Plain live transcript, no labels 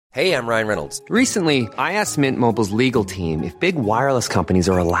Hey, I'm Ryan Reynolds. Recently, I asked Mint Mobile's legal team if big wireless companies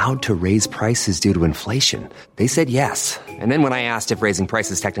are allowed to raise prices due to inflation. They said yes. And then when I asked if raising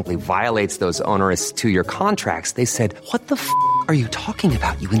prices technically violates those onerous two-year contracts, they said, "What the f*** are you talking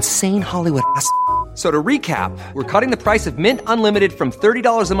about, you insane Hollywood ass?" So to recap, we're cutting the price of Mint Unlimited from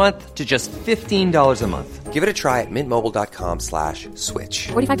 $30 a month to just $15 a month. Give it a try at mintmobile.com/switch.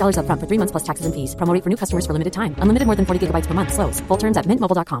 $45 up front for 3 months plus taxes and fees. Promo rate for new customers for limited time. Unlimited more than 40 gigabytes per month. Slows full terms at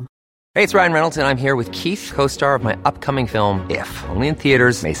mintmobile.com. Hey, it's Ryan Reynolds, and I'm here with Keith, co-star of my upcoming film, If, only in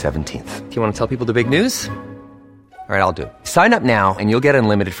theaters May 17th. Do you want to tell people the big news? All right, I'll do it. Sign up now and you'll get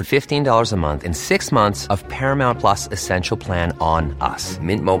unlimited for $15 a month and 6 months of Paramount Plus Essential Plan on us.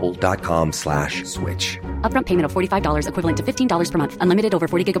 mintmobile.com/switch. Upfront payment of $45 equivalent to $15 per month. Unlimited over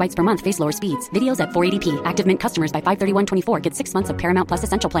 40 gigabytes per month. Face lower speeds. Videos at 480p. Active Mint customers by 531.24 get 6 months of Paramount Plus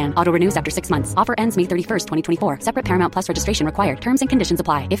Essential Plan. Auto renews after 6 months. Offer ends May 31st, 2024. Separate Paramount Plus registration required. Terms and conditions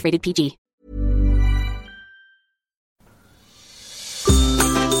apply if rated PG.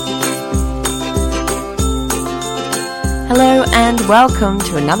 Hello and welcome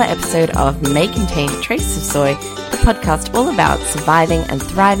to another episode of May Contain Traces of Soy, the podcast all about surviving and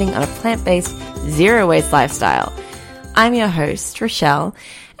thriving on a plant-based, zero-waste lifestyle. I'm your host, Rochelle,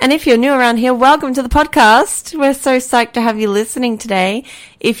 and if you're new around here, welcome to the podcast. We're so psyched to have you listening today.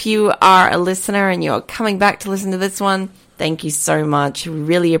 If you are a listener and you're coming back to listen to this one, thank you so much. We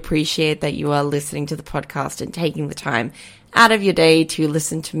really appreciate that you are listening to the podcast and taking the time out of your day to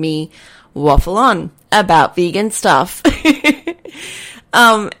listen to me waffle on about vegan stuff.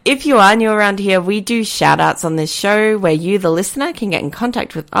 If you are new around here, we do shout outs on this show where you, the listener, can get in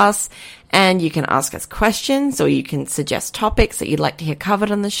contact with us and you can ask us questions or you can suggest topics that you'd like to hear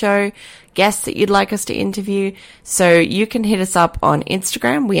covered on the show, guests that you'd like us to interview. So you can hit us up on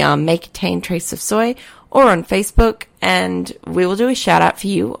Instagram. We are May Contain Trace of Soy, or on Facebook, and we will do a shout out for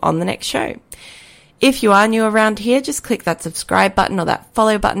you on the next show. If you are new around here, just click that subscribe button or that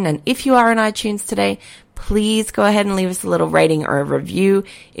follow button. And if you are on iTunes today, please go ahead and leave us a little rating or a review.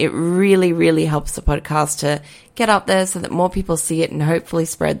 It really, really helps the podcast to get up there so that more people see it and hopefully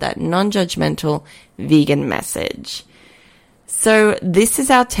spread that non-judgmental vegan message. So this is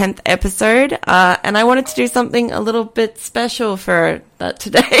our 10th episode, and I wanted to do something a little bit special for that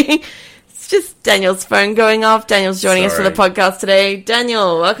today. Just Daniel's phone going off. Daniel's joining us for the podcast today.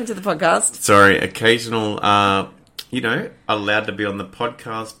 Daniel, welcome to the podcast. Sorry, occasional, allowed to be on the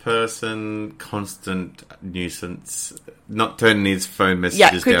podcast person, constant nuisance, not turning his phone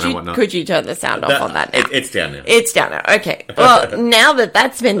messages down and whatnot. Could you turn the sound off on that now? It's down now. It's down now. Okay. Well, now that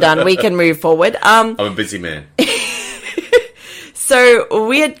that's been done, we can move forward. I'm a busy man. So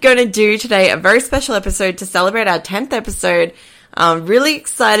we are going to do today a very special episode to celebrate our 10th episode. I'm really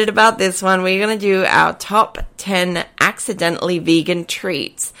excited about this one. We're going to do our top 10 accidentally vegan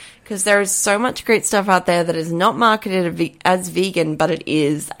treats because there is so much great stuff out there that is not marketed as vegan, but it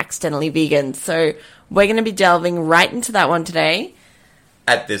is accidentally vegan. So we're going to be delving right into that one today.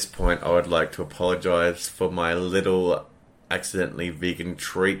 At this point, I would like to apologize for my little accidentally vegan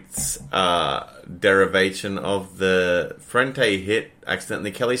treats derivation of the Frente hit,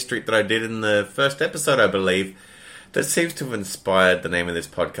 Accidentally Kelly Street, that I did in the first episode, I believe. That seems to have inspired the name of this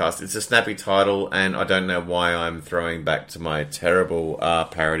podcast. It's a snappy title, and I don't know why I'm throwing back to my terrible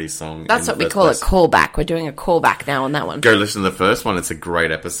parody song. That's what we call a callback. We're doing a callback now on that one. Go listen to the first one. It's a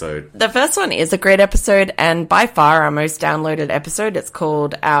great episode. The first one is a great episode, and by far our most downloaded episode. It's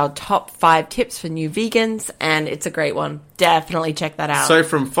called Our Top 5 Tips for New Vegans, and it's a great one. Definitely check that out. So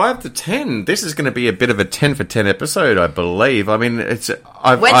from 5 to 10, this is going to be a bit of a 10 for 10 episode, I believe. I mean, we're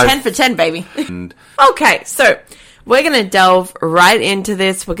 10 for 10, baby. Okay, so we're going to delve right into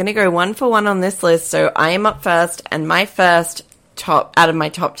this. We're going to go one for one on this list. So I am up first, and my first out of my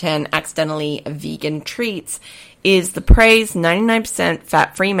top 10 accidentally vegan treats is the Praise 99%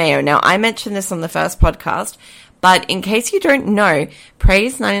 fat-free mayo. Now, I mentioned this on the first podcast, but in case you don't know,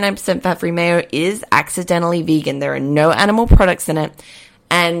 Praise 99% fat-free mayo is accidentally vegan. There are no animal products in it,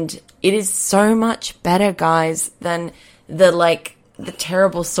 and it is so much better, guys, than the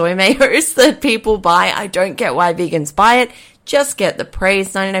terrible soy mayos that people buy. I don't get why vegans buy it. Just get the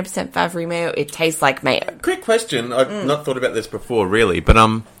Praise 99% fat-free mayo. It tastes like mayo. Quick question. I've not thought about this before, really.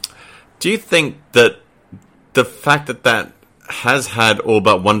 But do you think that the fact that has had all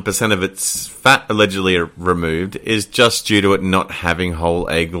but 1% of its fat allegedly removed is just due to it not having whole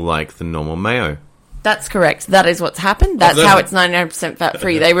egg like the normal mayo? That's correct. That is what's happened. That's how it's 99%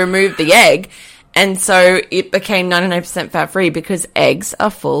 fat-free. They removed the egg, and so it became 99% fat-free because eggs are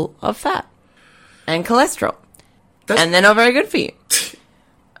full of fat and cholesterol. And they're not very good for you.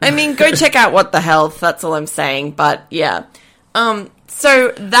 I mean, go check out What the Health. That's all I'm saying. But, yeah.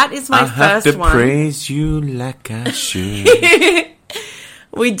 So that is my first one. Praise you like I should.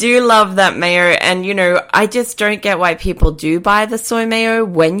 We do love that mayo, and I just don't get why people do buy the soy mayo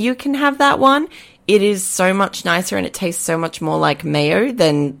when you can have that one. It is so much nicer, and it tastes so much more like mayo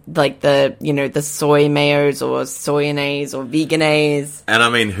than like the soy mayos or soyonnaise or veganase. And I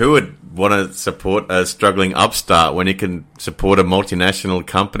mean, who would want to support a struggling upstart when you can support a multinational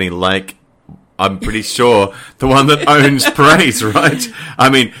company like, I'm pretty sure, the one that owns Praise, right? I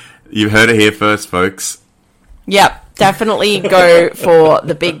mean, you heard it here first, folks. Yep. Definitely go for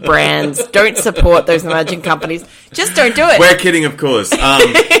the big brands. Don't support those emerging companies. Just don't do it. We're kidding, of course.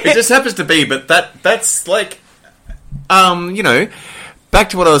 It just happens to be, but that's like, back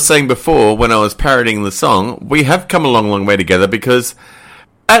to what I was saying before when I was parodying the song, we have come a long, long way together because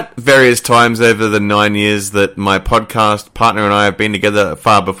at various times over the 9 years that my podcast partner and I have been together,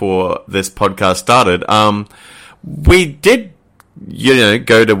 far before this podcast started, we did,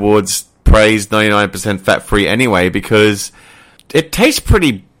 go towards Praise 99% fat-free anyway, because it tastes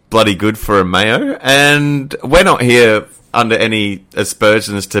pretty bloody good for a mayo, and we're not here under any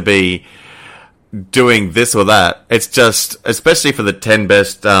aspersions to be doing this or that. It's just, especially for the 10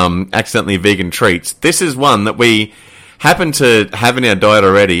 best accidentally vegan treats, this is one that we happen to have in our diet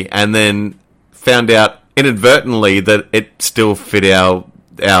already, and then found out inadvertently that it still fit our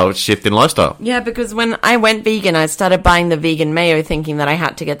shift in lifestyle. Yeah, because when I went vegan, I started buying the vegan mayo thinking that I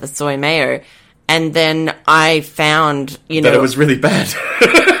had to get the soy mayo. And then I found, that it was really bad.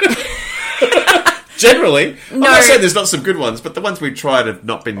 Generally. I'm not saying there's not some good ones, but the ones we've tried have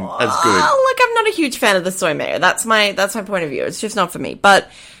not been as good. Look, I'm not a huge fan of the soy mayo. That's my point of view. It's just not for me.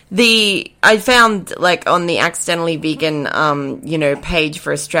 But I found, like, on the Accidentally Vegan, page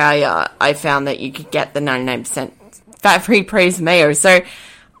for Australia, I found that you could get the 99% fat-free Praise mayo. So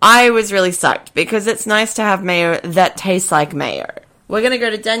I was really psyched because it's nice to have mayo that tastes like mayo. We're going to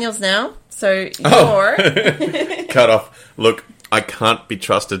go to Daniel's now. So Cut off. Look, I can't be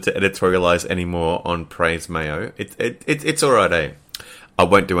trusted to editorialize anymore on Praise mayo. It's all right, eh? I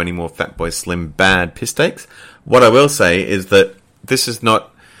won't do any more Fatboy Slim bad piss takes. What I will say is that this is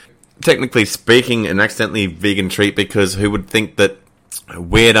not, technically speaking, an accidentally vegan treat, because who would think that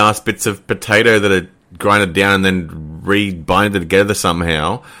weird-ass bits of potato that are grinded down and then rebinded together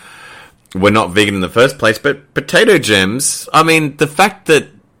somehow were not vegan in the first place. But potato gems, I mean, the fact that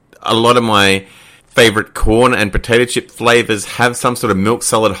a lot of my favorite corn and potato chip flavors have some sort of milk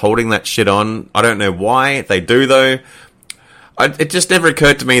solid holding that shit on, I don't know why. They do, though. It just never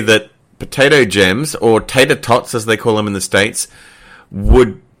occurred to me that potato gems, or tater tots as they call them in the States,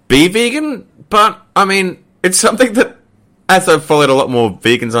 would be vegan. But, I mean, it's something that, as I've followed a lot more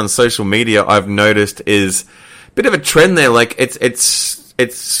vegans on social media, I've noticed is a bit of a trend there. Like,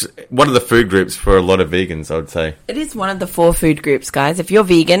 it's one of the food groups for a lot of vegans, I would say. It is one of the 4 food groups, guys. If you're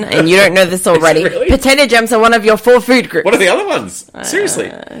vegan and you don't know this already, really? Potato gems are one of your 4 food groups. What are the other ones?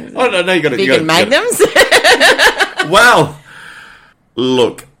 Seriously? Oh, no, you got it. Vegan magnums? Wow.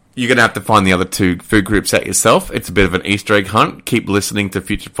 Look, you're going to have to find the other 2 food groups out yourself. It's a bit of an Easter egg hunt. Keep listening to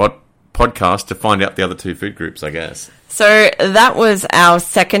future podcasts to find out the other 2 food groups, I guess. So that was our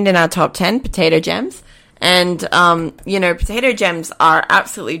second in our top 10, potato gems. And, potato gems are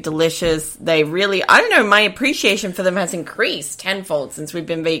absolutely delicious. They really, I don't know, my appreciation for them has increased tenfold since we've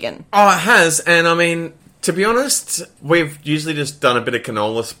been vegan. Oh, it has. And I mean, to be honest, we've usually just done a bit of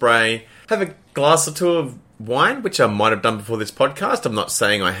canola spray, have a glass or 2 of wine, which I might have done before this podcast. I'm not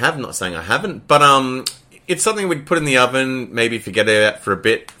saying I have, not saying I haven't. But it's something we'd put in the oven, maybe forget it out for a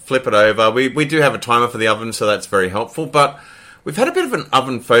bit, flip it over. We do have a timer for the oven, so that's very helpful. But we've had a bit of an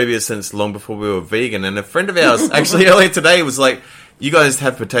oven phobia since long before we were vegan, and a friend of ours actually earlier today was like, you guys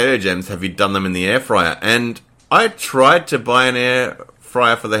have potato gems, have you done them in the air fryer? And I tried to buy an air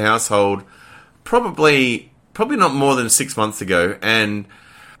fryer for the household probably not more than 6 months ago, and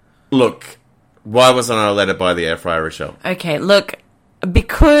look, why wasn't I allowed to buy the air fryer, Rochelle? Okay, look,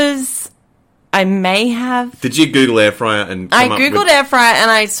 because I may have... Did you Google air fryer and I Googled air fryer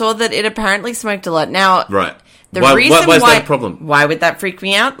and I saw that it apparently smoked a lot. Now... Right. Why is that a problem? Why would that freak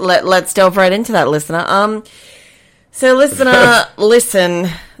me out? Let's delve right into that, listener. So, listener, listen.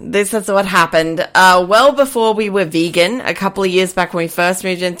 This is what happened. Well before we were vegan, a couple of years back when we first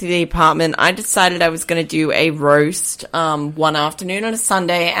moved into the apartment, I decided I was going to do a roast one afternoon on a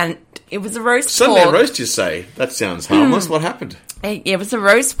Sunday, and it was a roast Sunday pork. roast, you say? That sounds harmless. What happened? It was a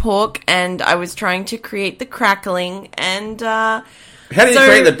roast pork, and I was trying to create the crackling, and... How do you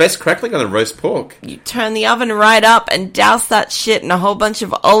create the best crackling on a roast pork? You turn the oven right up and douse that shit in a whole bunch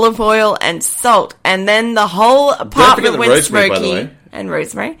of olive oil and salt. And then the whole apartment went smoky. And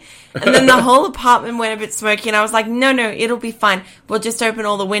rosemary. And then the whole apartment went a bit smoky, and I was like, no, it'll be fine. We'll just open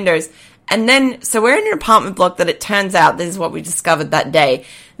all the windows. And then, so we're in an apartment block that it turns out, this is what we discovered that day,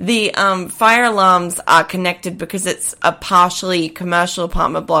 the fire alarms are connected because it's a partially commercial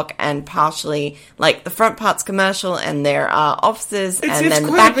apartment block and partially, like, the front part's commercial and there are offices, and then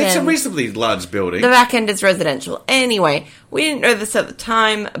the back end... It's a reasonably large building. The back end is residential. Anyway, we didn't know this at the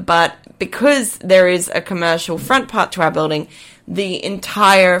time, but because there is a commercial front part to our building, the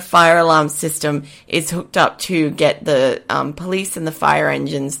entire fire alarm system is hooked up to get the police and the fire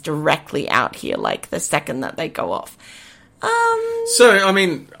engines directly out here, like the second that they go off. So, I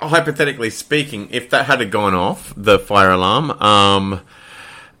mean, hypothetically speaking, if that had gone off, the fire alarm,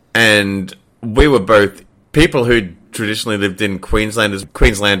 and we were both people who traditionally lived in Queensland,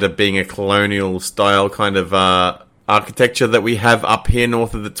 Queenslander being a colonial style kind of architecture that we have up here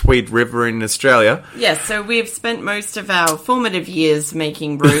north of the Tweed River in Australia. Yes, so we've spent most of our formative years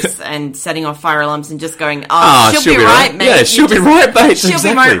making Bruce and setting off fire alarms and just going, she'll be right, mate. Yeah, she'll be right, mate. She'll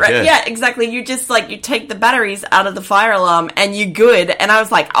be right. Yeah, exactly. You just, like, you take the batteries out of the fire alarm and you're good. And I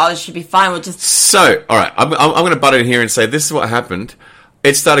was like, it should be fine. We'll just... So, all right, I'm going to butt in here and say this is what happened.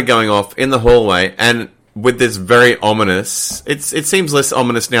 It started going off in the hallway, and with this very ominous... It seems less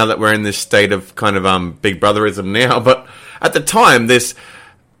ominous now that we're in this state of kind of Big Brotherism now, but at the time, this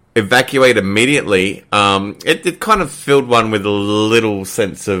evacuate immediately, it kind of filled one with a little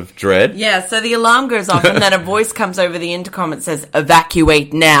sense of dread. Yeah, so the alarm goes off, and then a voice comes over the intercom and says,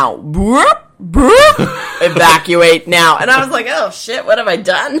 evacuate now. Evacuate now. And I was like, oh shit, what have I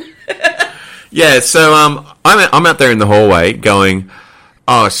done? Yeah, so I'm out there in the hallway going...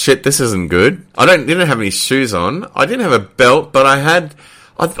 Oh shit! This isn't good. I didn't have any shoes on. I didn't have a belt, but I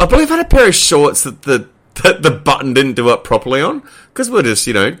believe I had a pair of shorts that the button didn't do up properly on, because we're just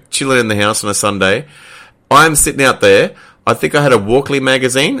chilling in the house on a Sunday. I'm sitting out there. I think I had a Walkley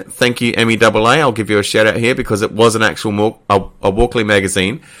magazine. Thank you, MEAA. I'll give you a shout out here because it was an actual a Walkley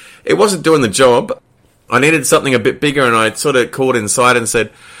magazine. It wasn't doing the job. I needed something a bit bigger, and I sort of called inside and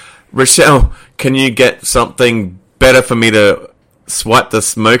said, "Rochelle, can you get something better for me to swipe the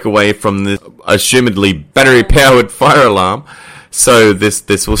smoke away from the assumedly battery-powered fire alarm so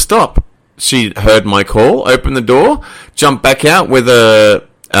this will stop?" She heard my call, opened the door, jumped back out with a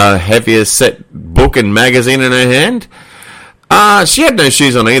heavier set book and magazine in her hand. She had no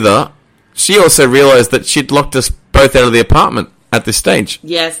shoes on either. She also realised that she'd locked us both out of the apartment at this stage.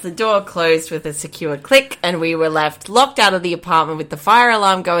 Yes, the door closed with a secure click, and we were left locked out of the apartment with the fire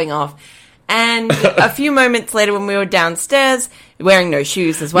alarm going off. And a few moments later, when we were downstairs, wearing no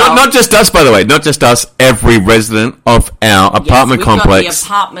shoes as well. Not just us, by the way. Not just us. Every resident of our apartment complex. Got the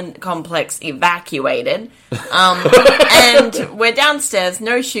apartment complex evacuated. And we're downstairs,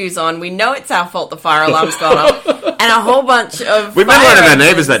 no shoes on. We know it's our fault the fire alarm's gone off. And a whole bunch of We've met a lot of our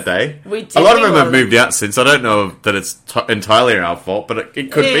neighbours that day. A lot of them have moved out since. I don't know that it's entirely our fault, but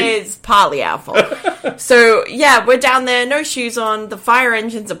it could be. It is partly our fault. So, yeah, we're down there, no shoes on. The fire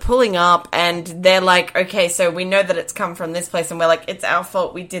engines are pulling up, and they're like, okay, so we know that it's come from this place. And we're like, it's our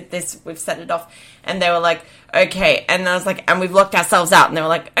fault. We did this. We've set it off. And they were like, okay. And I was like, and we've locked ourselves out. And they were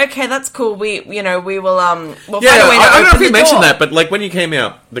like, okay, that's cool. We will, we'll find a way to open the door. I don't know if you mentioned that, but like when you came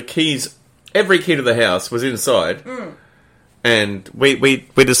out, the keys, every key to the house was inside. And we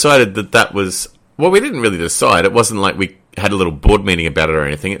decided that was, well, we didn't really decide. It wasn't like we had a little board meeting about it or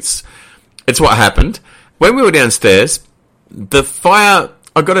anything. It's what happened. When we were downstairs, the fire,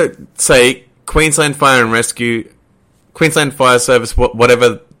 I've got to say, Queensland Fire and Rescue, Queensland Fire Service,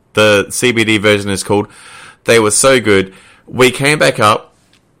 whatever the CBD version is called, they were so good. We came back up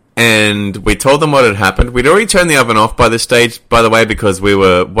and we told them what had happened. We'd already turned the oven off by this stage, by the way, because we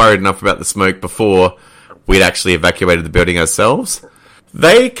were worried enough about the smoke before we'd actually evacuated the building ourselves.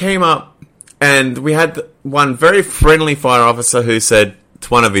 They came up and we had one very friendly fire officer who said to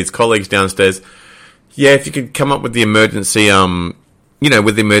one of his colleagues downstairs, yeah, if you could come up with the emergency,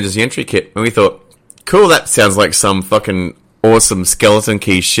 with the emergency entry kit. And we thought, cool, that sounds like some fucking awesome skeleton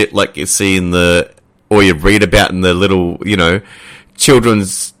key shit like you see or you read about in the little,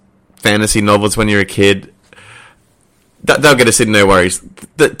 children's fantasy novels when you're a kid. They'll get us in, no worries.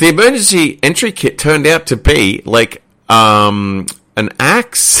 The emergency entry kit turned out to be like an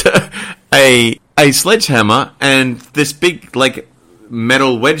axe, a sledgehammer, and this big like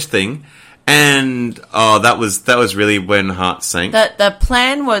metal wedge thing. And that was really when heart sank. The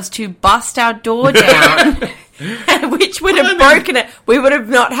plan was to bust our door down, which would have broken it. We would have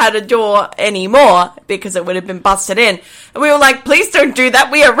not had a door anymore because it would have been busted in. And we were like, please don't do that.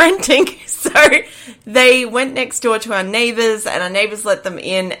 We are renting. So they went next door to our neighbours, and our neighbours let them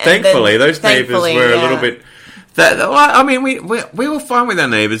in. And those neighbours were a little bit... I mean, we were fine with our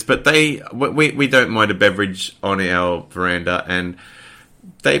neighbours, but we don't mind a beverage on our veranda, and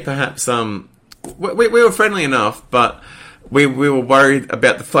they perhaps we were friendly enough, but we were worried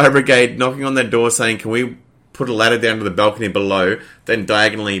about the fire brigade knocking on their door saying, "Can we put a ladder down to the balcony below, then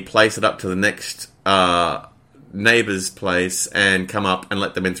diagonally place it up to the next neighbour's place and come up and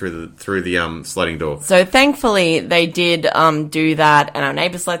let them in through the sliding door." So thankfully they did do that, and our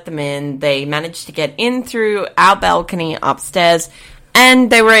neighbours let them in. They managed to get in through our balcony upstairs, and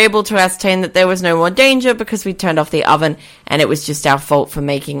they were able to ascertain that there was no more danger because we turned off the oven, and it was just our fault for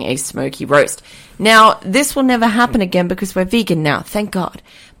making a smoky roast. Now, this will never happen again because we're vegan now, thank God.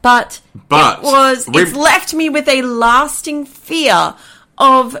 But it's left me with a lasting fear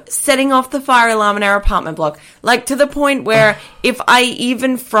of setting off the fire alarm in our apartment block. Like, to the point where if I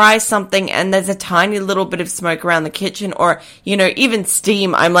even fry something and there's a tiny little bit of smoke around the kitchen, or, even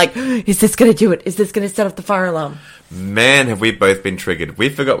steam, I'm like, is this going to do it? Is this going to set off the fire alarm? Man, have we both been triggered. We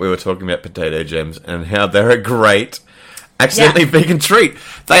forgot we were talking about potato gems and how they're a great accidentally vegan treat.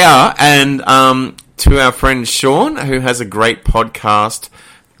 They are. And to our friend Sean, who has a great podcast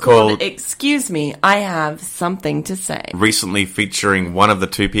called Excuse Me, I have something to say. Recently featuring one of the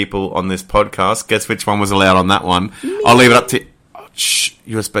two people on this podcast. Guess which one was allowed on that one? Me. I'll leave it up to...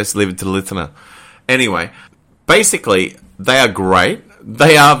 you were supposed to leave it to the listener. Anyway, basically, they are great.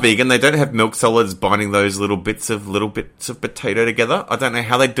 They are vegan. They don't have milk solids binding those little bits of potato together. I don't know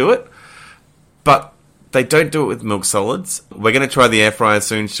how they do it, but they don't do it with milk solids. We're going to try the air fryer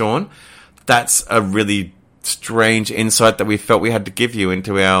soon, Sean. That's a really strange insight that we felt we had to give you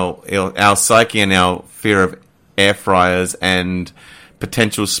into our psyche and our fear of air fryers and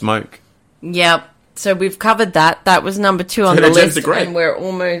potential smoke. Yep. So we've covered that. That was number 2 on the list, and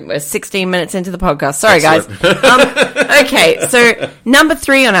we're 16 minutes into the podcast. Sorry, Excellent. Guys. Okay, so number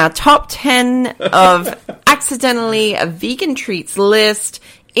 3 on our top 10 of accidentally vegan treats list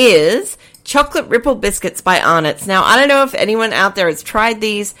is chocolate ripple biscuits by Arnott's. Now, I don't know if anyone out there has tried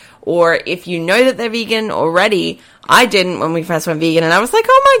these, or if you know that they're vegan already. I didn't when we first went vegan, and I was like,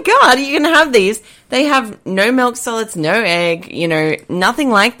 oh my God, you can have these. They have no milk solids, no egg, nothing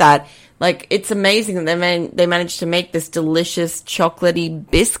like that. Like, it's amazing that they managed to make this delicious chocolatey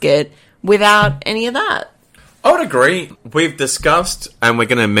biscuit without any of that. I would agree. We've discussed, and we're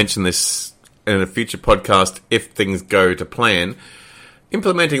going to mention this in a future podcast if things go to plan,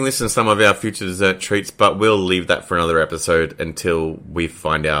 implementing this in some of our future dessert treats, but we'll leave that for another episode until we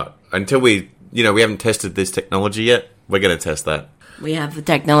find out. Until we haven't tested this technology yet. We're going to test that. We have the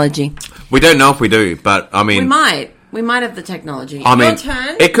technology. We don't know if we do, but I mean... We might have the technology. I mean, your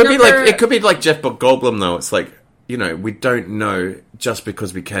turn. It could be like Jeff Goldblum, though. It's like, we don't know just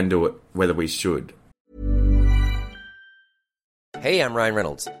because we can do it whether we should. Hey, I'm Ryan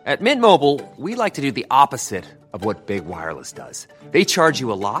Reynolds. At Mint Mobile, we like to do the opposite of what Big Wireless does. They charge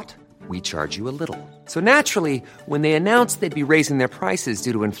you a lot, we charge you a little. So naturally, when they announced they'd be raising their prices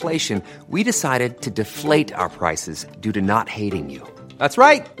due to inflation, we decided to deflate our prices due to not hating you. That's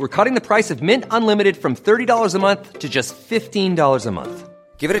right. We're cutting the price of Mint Unlimited from $30 a month to just $15 a month.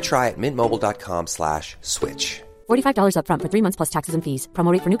 Give it a try at mintmobile.com/switch. $45 up front for 3 months plus taxes and fees.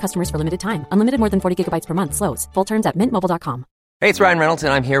 Promo rate for new customers for limited time. Unlimited more than 40 gigabytes per month. Slows full terms at mintmobile.com. Hey, it's Ryan Reynolds,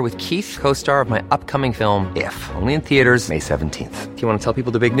 and I'm here with Keith, co-star of my upcoming film, If, only in theaters May 17th. Do you want to tell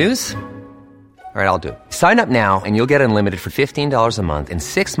people the big news? All right, I'll do it. Sign up now and you'll get unlimited for $15 a month and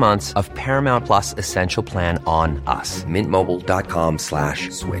 6 months of Paramount Plus Essential Plan on us.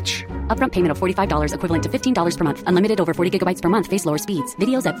 mintmobile.com/switch. Upfront payment of $45 equivalent to $15 per month. Unlimited over 40 gigabytes per month. Face lower speeds.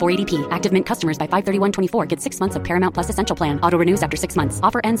 Videos at 480p. Active Mint customers by 531.24 get 6 months of Paramount Plus Essential Plan. Auto renews after 6 months.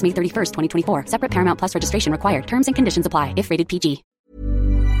 Offer ends May 31st, 2024. Separate Paramount Plus registration required. Terms and conditions apply if rated PG.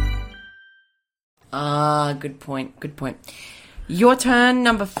 Good point. Your turn,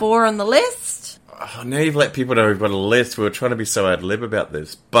 number 4 on the list. Oh, now you've let people know we've got a list. We were trying to be so ad-lib about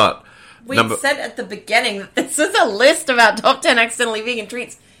this, but... We said at the beginning that this is a list of our top 10 accidentally vegan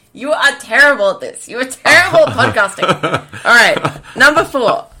treats. You are terrible at this. You are terrible at podcasting. All right, number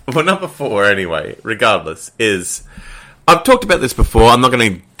 4. Well, number 4, anyway, regardless, is... I've talked about this before. I'm not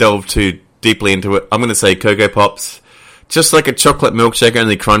going to delve too deeply into it. I'm going to say Cocoa Pops. Just like a chocolate milkshake,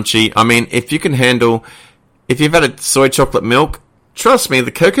 only crunchy. I mean, if you've had a soy chocolate milk... Trust me,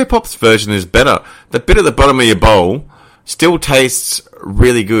 the Cocoa Pops version is better. The bit at the bottom of your bowl still tastes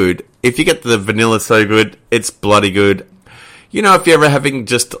really good. If you get the vanilla so good, it's bloody good. If you're ever having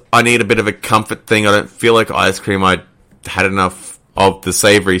I need a bit of a comfort thing, I don't feel like ice cream, I had enough of the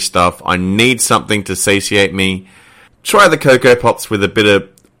savoury stuff, I need something to satiate me, try the Cocoa Pops with a bit of,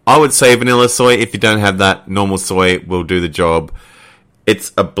 I would say vanilla soy. If you don't have that, normal soy will do the job.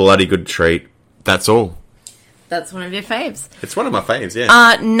 It's a bloody good treat. That's all. That's one of your faves. It's one of my faves,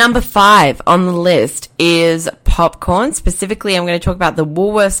 yeah. Number 5 on the list is popcorn. Specifically, I'm going to talk about the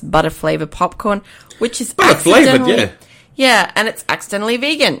Woolworths butter flavor popcorn, which is Butter flavoured, accidentally... yeah. Yeah, and it's accidentally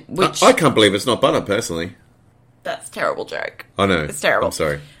vegan, which... I can't believe it's not butter, personally. That's a terrible joke. I know. It's terrible. I'm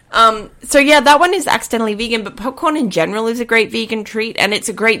sorry. So yeah, that one is accidentally vegan, but popcorn in general is a great vegan treat, and it's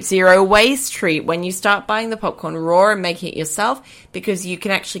a great zero waste treat when you start buying the popcorn raw and making it yourself, because you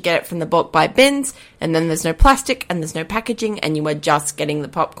can actually get it from the bulk buy bins, and then there's no plastic and there's no packaging, and you are just getting the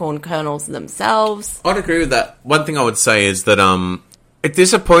popcorn kernels themselves. I'd agree with that. One thing I would say is that it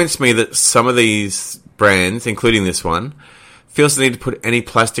disappoints me that some of these brands, including this one, feels the need to put any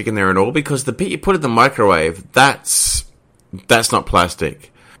plastic in there at all, because the bit you put in the microwave, that's not plastic.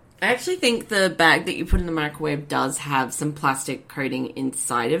 I actually think the bag that you put in the microwave does have some plastic coating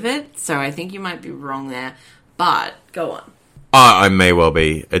inside of it, so I think you might be wrong there, but go on. I may well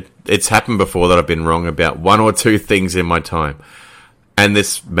be. It's happened before that I've been wrong about one or two things in my time, and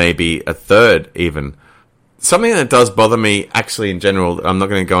this may be a third even. Something that does bother me, actually, in general, I'm not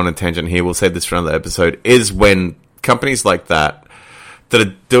going to go on a tangent here, we'll save this for another episode, is when companies like that are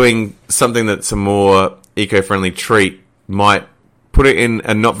doing something that's a more eco-friendly treat might put it in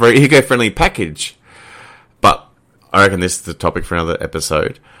a not very eco-friendly package. But I reckon this is the topic for another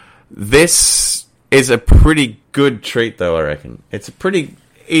episode. This is a pretty good treat, though, I reckon. It's a pretty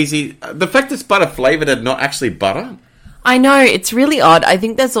easy... The fact it's butter-flavoured and not actually butter... I know, it's really odd. I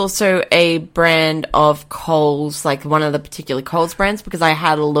think there's also a brand of Coles, like one of the particular Coles brands, because I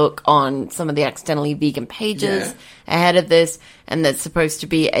had a look on some of the accidentally vegan pages ahead of this, and there's supposed to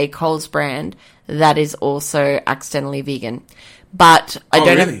be a Coles brand that is also accidentally vegan. But I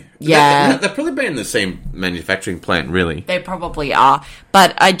don't really? know. Yeah. They're probably been in the same manufacturing plant, really. They probably are.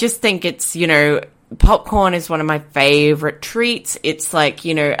 But I just think it's, popcorn is one of my favorite treats. It's like,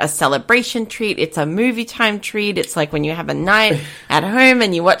 a celebration treat. It's a movie time treat. It's like when you have a night at home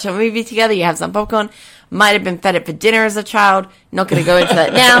and you watch a movie together, you have some popcorn. Might have been fed it for dinner as a child. Not going to go into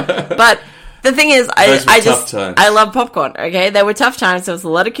that now. But the thing is, I love popcorn, okay? There were tough times. There was a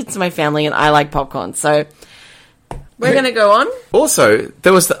lot of kids in my family and I like popcorn. So we're going to go on. Also,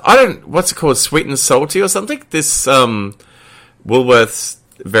 there was what's it called? Sweet and salty or something? This Woolworths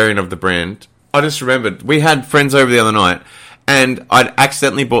variant of the brand. I just remembered, we had friends over the other night, and I hadn't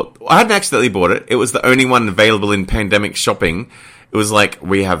accidentally bought it. It was the only one available in pandemic shopping. It was like,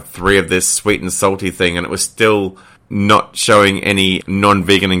 we have 3 of this sweet and salty thing, and it was still not showing any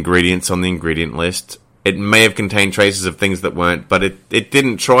non-vegan ingredients on the ingredient list. It may have contained traces of things that weren't, but it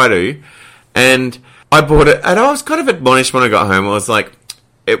didn't try to. And I bought it, and I was kind of admonished when I got home. I was like,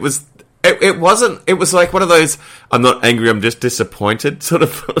 it was like one of those, I'm not angry, I'm just disappointed sort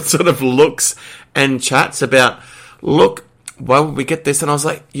of looks and chats about, look, why would we get this? And I was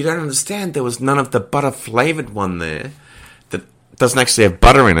like, you don't understand, there was none of the butter flavoured one there that doesn't actually have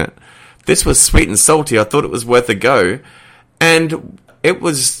butter in it. This was sweet and salty. I thought it was worth a go. And it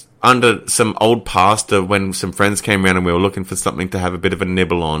was under some old pasta when some friends came around and we were looking for something to have a bit of a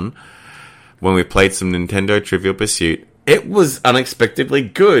nibble on when we played some Nintendo Trivial Pursuit. It was unexpectedly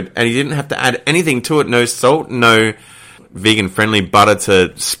good, and you didn't have to add anything to it. No salt, no vegan-friendly butter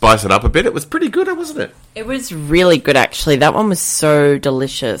to spice it up a bit. It was pretty good, wasn't it? It was really good, actually. That one was so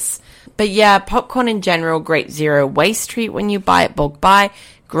delicious. But yeah, popcorn in general, great zero waste treat when you buy it bulk buy.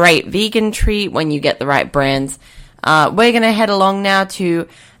 Great vegan treat when you get the right brands. We're going to head along now to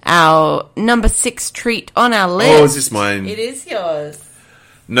our number 6 treat on our list. Oh, is this mine? It is yours.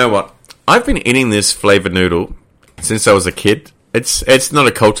 Know what? I've been eating this flavoured noodle since I was a kid. It's not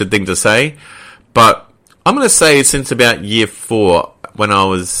a cultured thing to say, but I'm going to say since about year 4, when I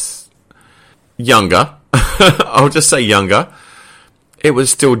was younger. I'll just say younger. It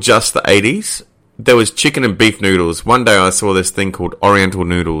was still just the 80s. There was chicken and beef noodles. One day I saw this thing called Oriental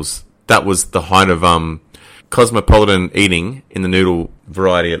noodles. That was the height of cosmopolitan eating in the noodle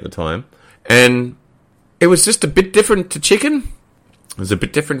variety at the time. And it was just a bit different to chicken. It was a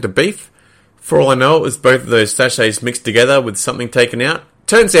bit different to beef. For all I know, it was both of those sachets mixed together with something taken out.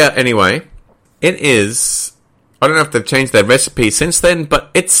 Turns out, anyway, it is... I don't know if they've changed their recipe since then,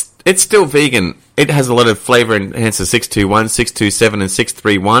 but it's still vegan. It has a lot of flavour enhancer 621, 627, and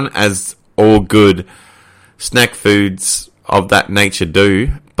 631, as all good snack foods of that nature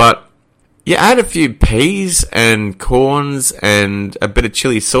do. But you add a few peas and corns and a bit of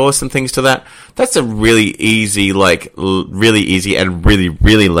chili sauce and things to that. That's a really easy, really easy and really,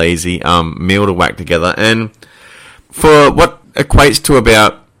 really lazy meal to whack together. And for what equates to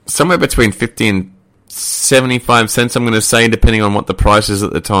about somewhere between 50 and 75 cents, I'm going to say, depending on what the price is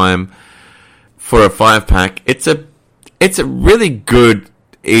at the time, for a 5-pack, it's a really good,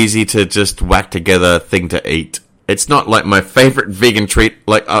 easy to just whack together thing to eat. It's not like my favorite vegan treat.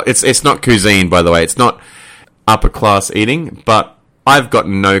 Like it's not cuisine, by the way. It's not upper class eating, but I've got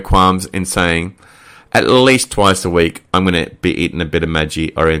no qualms in saying at least twice a week I'm going to be eating a bit of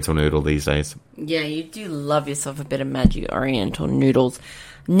Maggi Oriental noodle these days. Yeah, you do love yourself a bit of Maggi Oriental noodles.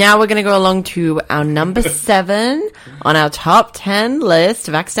 Now we're going to go along to our number 7 on our top 10 list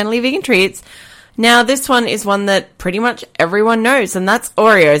of accidentally vegan treats. Now, this one is one that pretty much everyone knows, and that's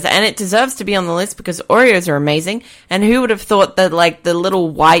Oreos. And it deserves to be on the list because Oreos are amazing. And who would have thought that, like, the little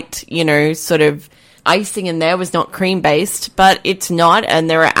white, sort of icing in there was not cream-based, but it's not, and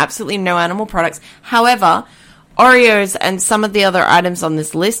there are absolutely no animal products. However, Oreos and some of the other items on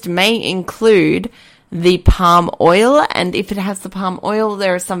this list may include the palm oil, and if it has the palm oil,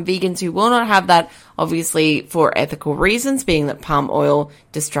 there are some vegans who will not have that, obviously for ethical reasons, being that palm oil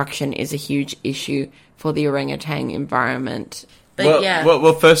destruction is a huge issue for the orangutan environment. But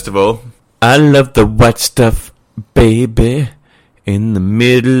well, first of all, I love the white stuff, baby, in the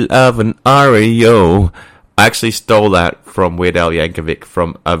middle of an Oreo. I actually stole that from Weird Al Yankovic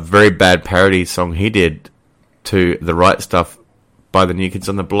from a very bad parody song he did to The Right Stuff by the New Kids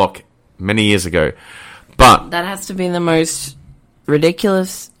on the Block many years ago. But that has to be the most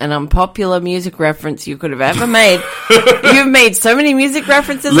ridiculous and unpopular music reference you could have ever made. You've made so many music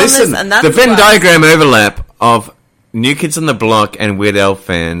references on this, and that's the Venn diagram overlap of New Kids on the Block and Weird Al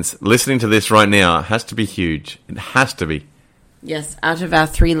fans listening to this right now has to be huge. It has to be. Yes, out of our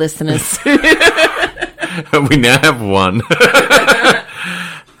 3 listeners. We now have 1.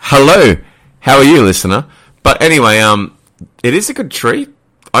 Hello. How are you, listener? But anyway, it is a good treat.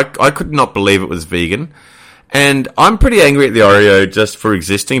 I could not believe it was vegan. And I'm pretty angry at the Oreo just for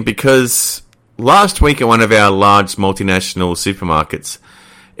existing because last week at one of our large multinational supermarkets,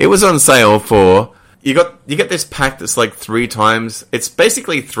 it was on sale for... You get this pack that's like 3 times... It's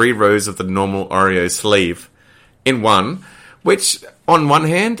basically 3 rows of the normal Oreo sleeve in one, which on one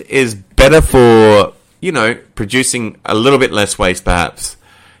hand is better for, producing a little bit less waste perhaps.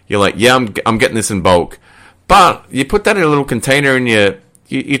 You're like, yeah, I'm getting this in bulk. But you put that in a little container and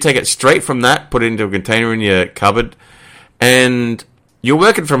you take it straight from that, put it into a container in your cupboard, and you're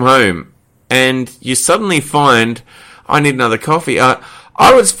working from home, and you suddenly find, I need another coffee. I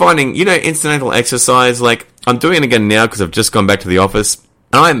was finding, incidental exercise, like, I'm doing it again now because I've just gone back to the office,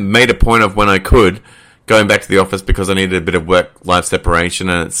 and I made a point of when I could, going back to the office because I needed a bit of work-life separation,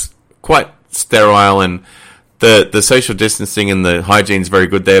 and it's quite sterile, and the social distancing and the hygiene's very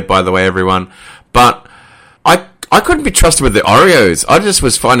good there, by the way, everyone. But I couldn't be trusted with the Oreos. I just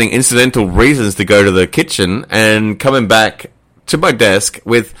was finding incidental reasons to go to the kitchen and coming back to my desk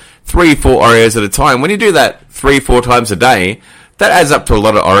with 3-4 Oreos at a time. When you do that 3-4 times a day, that adds up to a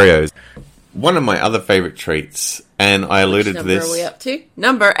lot of Oreos. One of my other favorite treats, and I alluded to this... Which number are we up to?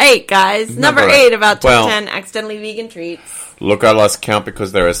 Number 8, guys. Number 8 of our top 10 accidentally vegan treats. Look, I lost count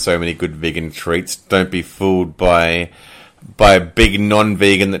because there are so many good vegan treats. Don't be fooled by a big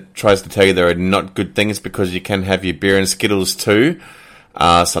non-vegan that tries to tell you there are not good things because you can have your beer and Skittles too.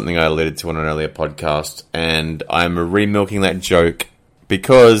 Something I alluded to on an earlier podcast, and I'm remilking that joke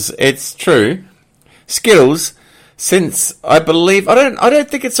because it's true. Skittles, since I believe I don't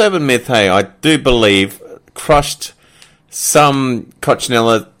think it's urban myth. Hey, I do believe crushed some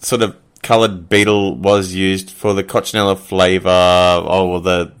Cochinella sort of coloured beetle was used for the Cochinella flavour, or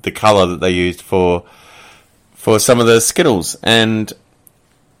the colour that they used for some of the Skittles, and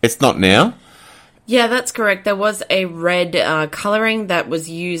it's not now. Yeah, that's correct. There was a red colouring that was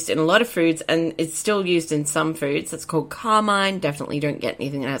used in a lot of foods, and it's still used in some foods. It's called carmine. Definitely don't get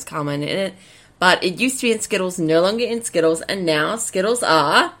anything that has carmine in it. But it used to be in Skittles, no longer in Skittles, and now Skittles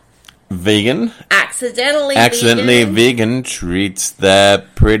are... vegan. Accidentally vegan treats. They're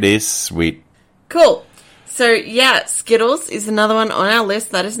pretty sweet. Cool. So, yeah, Skittles is another one on our list.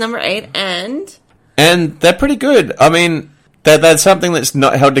 That is number 8, And they're pretty good. I mean, that's something that's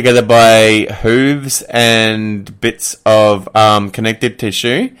not held together by hooves and bits of connective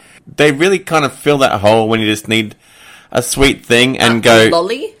tissue. They really kind of fill that hole when you just need a sweet thing and go... A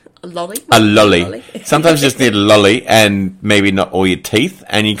lolly? A lolly. Sometimes you just need a lolly and maybe not all your teeth.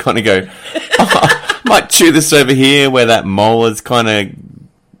 And you kind of go, might chew this over here where that mole has kind of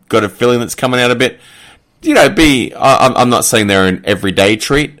got a filling that's coming out a bit. I'm not saying they're an everyday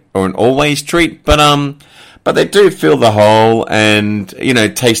treat or an always treat, but they do fill the hole and,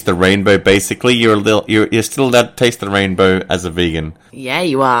 taste the rainbow, basically. You're still allowed to taste the rainbow as a vegan. Yeah,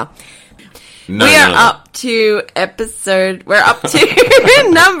 you are. We're up to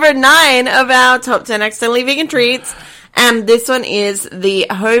number 9 of our top 10 accidentally vegan treats. This one is the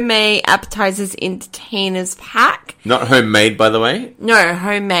Homemade Appetizers Entertainers Pack. Not homemade, by the way. No,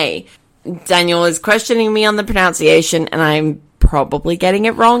 homemade. Daniel is questioning me on the pronunciation, and I'm probably getting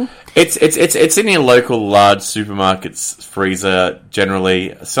it wrong. It's in your local large supermarket's freezer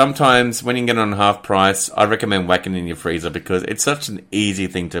generally. Sometimes when you can get it on half price, I recommend whacking it in your freezer because it's such an easy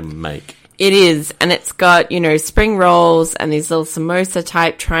thing to make. It is, and it's got, spring rolls and these little samosa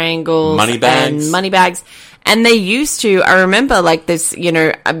type triangles. Money bags. And money bags. And they used to, I remember this,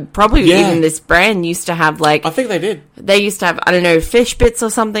 probably even this brand used to have I think they did. They used to have, I don't know, fish bits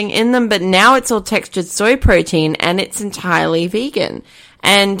or something in them, but now it's all textured soy protein and it's entirely vegan.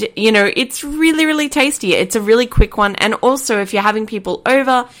 And, it's really, really tasty. It's a really quick one. And also, if you're having people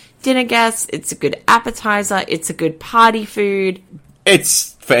over, dinner guests, it's a good appetizer. It's a good party food.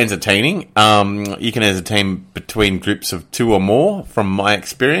 It's for entertaining. You can entertain between groups of 2 or more, from my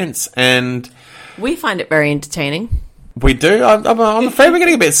experience, and we find it very entertaining. We do. I'm afraid we're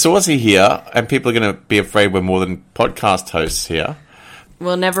getting a bit saucy here, and people are going to be afraid we're more than podcast hosts here.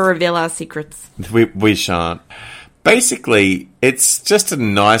 We'll never reveal our secrets. We shan't. Basically, it's just a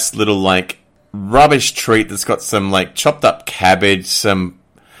nice little, rubbish treat that's got some, chopped up cabbage,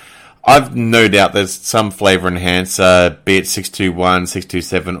 I've no doubt there's some flavour enhancer, be it 621,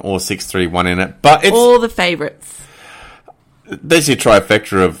 627, or 631 in it. But it's all the favourites. There's your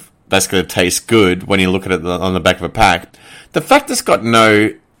trifecta of that's going to taste good when you look at it on the back of a pack. The fact it's got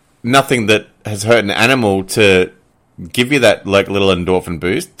nothing that has hurt an animal to give you that little endorphin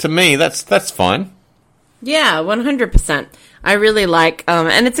boost, to me, that's fine. Yeah, 100%. I really like,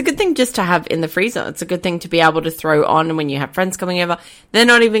 and it's a good thing just to have in the freezer. It's a good thing to be able to throw on when you have friends coming over. They're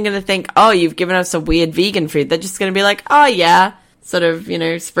not even going to think, oh, you've given us a weird vegan food. They're just going to be like, oh, yeah, sort of,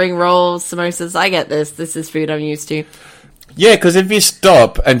 spring rolls, samosas. I get this. This is food I'm used to. Yeah, because if you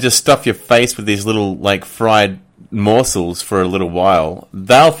stop and just stuff your face with these little, fried morsels for a little while,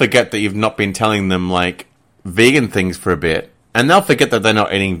 they'll forget that you've not been telling them, vegan things for a bit. And they'll forget that they're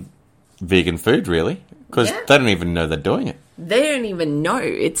not eating vegan food, really. Because they don't even know they're doing it. They don't even know.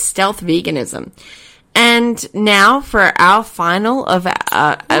 It's stealth veganism. And now for our final of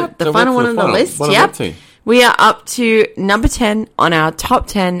the final one on the list. Yep. We are up to number 10 on our top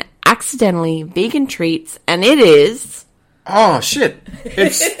 10 accidentally vegan treats, and it is... Oh, shit.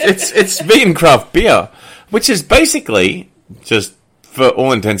 It's vegan craft beer, which is basically, just for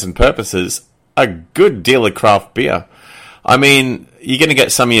all intents and purposes, a good deal of craft beer. I mean, you're going to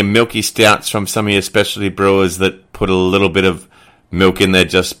get some of your milky stouts from some of your specialty brewers that put a little bit of milk in there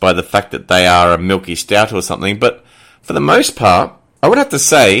just by the fact that they are a milky stout or something. But for the most part, I would have to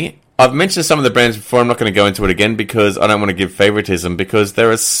say, I've mentioned some of the brands before. I'm not going to go into it again because I don't want to give favoritism, because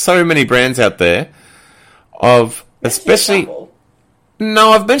there are so many brands out there of, especially... No,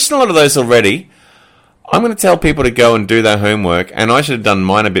 I've mentioned a lot of those already. I'm going to tell people to go and do their homework, and I should have done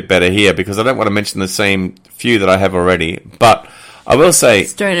mine a bit better here because I don't want to mention the same few that I have already. But I will say...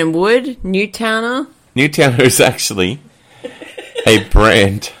 Stone and Wood, Newtowner. Newtowner is actually a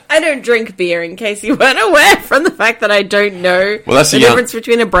brand. I don't drink beer, in case you weren't aware, from the fact that I don't know the difference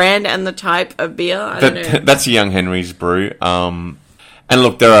between a brand and the type of beer. I don't know. That's a Young Henry's brew. And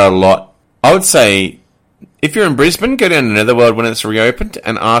look, there are a lot. I would say, if you're in Brisbane, go down to Netherworld when it's reopened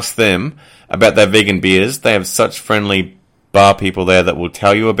and ask them about their vegan beers. They have such friendly bar people there that will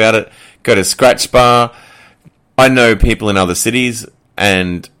tell you about it. Go to Scratch Bar. I know people in other cities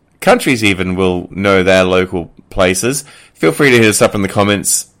and countries even will know their local places. Feel free to hit us up in the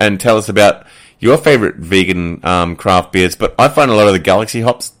comments and tell us about your favourite vegan craft beers. But I find a lot of the Galaxy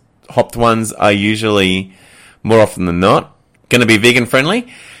hopped ones are usually, more often than not, going to be vegan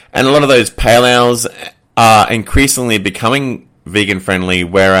friendly. And a lot of those pale ales are increasingly becoming vegan friendly,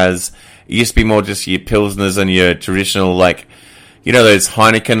 whereas it used to be more just your Pilsners and your traditional, those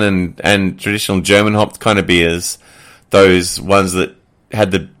Heineken and traditional German hopped kind of beers. Those ones that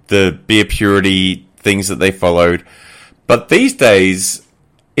had the beer purity things that they followed. But these days,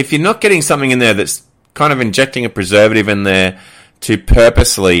 if you're not getting something in there that's kind of injecting a preservative in there to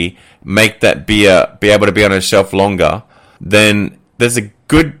purposely make that beer be able to be on a shelf longer, then there's a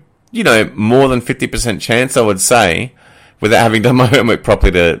good, more than 50% chance, I would say, without having done my homework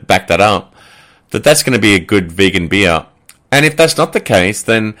properly to back that up, that's going to be a good vegan beer. And if that's not the case,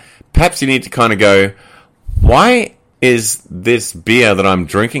 then perhaps you need to kind of go, why is this beer that I'm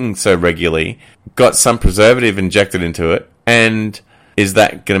drinking so regularly got some preservative injected into it? And is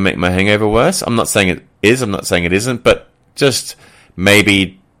that going to make my hangover worse? I'm not saying it is. I'm not saying it isn't. But just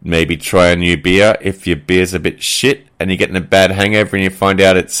maybe try a new beer if your beer's a bit shit and you're getting a bad hangover and you find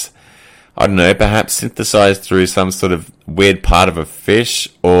out it's, I don't know, perhaps synthesized through some sort of weird part of a fish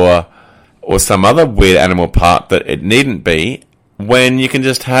or or some other weird animal part that it needn't be, when you can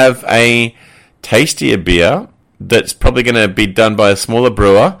just have a tastier beer that's probably going to be done by a smaller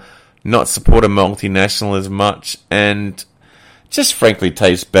brewer, not support a multinational as much, and just frankly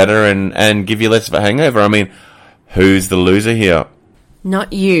taste better and give you less of a hangover. I mean, who's the loser here?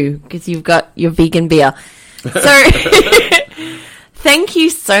 Not you, because you've got your vegan beer. So, thank you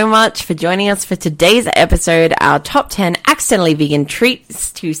so much for joining us for today's episode, our top 10 accidentally vegan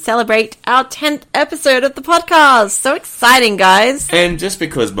treats to celebrate our 10th episode of the podcast. So exciting, guys. And just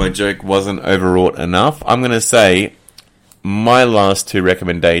because my joke wasn't overwrought enough, I'm going to say my last two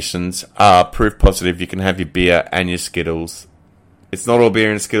recommendations are proof positive you can have your beer and your Skittles. It's not all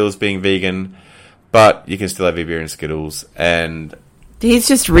beer and Skittles being vegan, but you can still have your beer and Skittles. And he's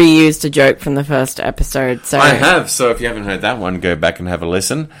just reused a joke from the first episode. So I have, so if you haven't heard that one, go back and have a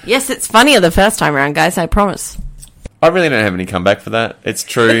listen. Yes, it's funnier the first time around, guys, I promise. I really don't have any comeback for that. It's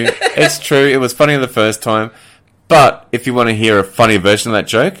true. It's true. It was funnier the first time. But if you want to hear a funny version of that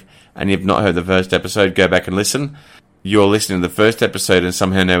joke, and you've not heard the first episode, go back and listen. You're listening to the first episode, and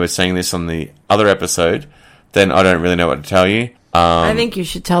somehow now we're saying this on the other episode, then I don't really know what to tell you. I think you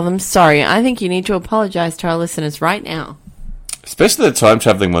should tell them sorry. I think you need to apologise to our listeners right now. Especially the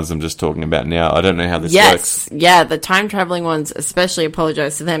time-travelling ones I'm just talking about now. I don't know how this works. Yeah, the time-travelling ones, especially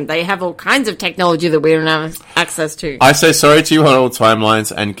apologise to them. They have all kinds of technology that we don't have access to. I say sorry to you on all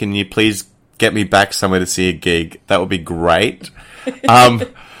timelines, and can you please get me back somewhere to see a gig? That would be great.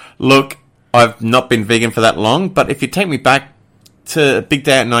 Look, I've not been vegan for that long, but if you take me back to a big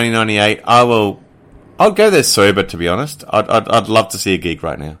day at 1998, I'll go there sober, to be honest. I'd love to see a gig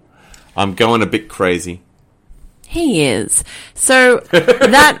right now. I'm going a bit crazy. He is. So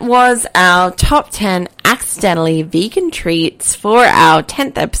that was our top 10 accidentally vegan treats for our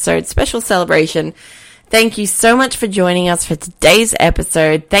 10th episode special celebration. Thank you so much for joining us for today's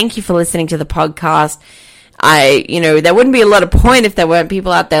episode. Thank you for listening to the podcast. There wouldn't be a lot of point if there weren't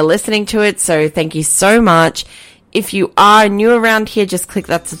people out there listening to it. So thank you so much. If you are new around here, just click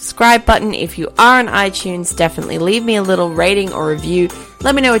that subscribe button. If you are on iTunes, definitely leave me a little rating or review.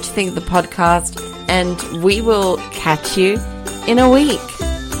 Let me know what you think of the podcast, and we will catch you in a week.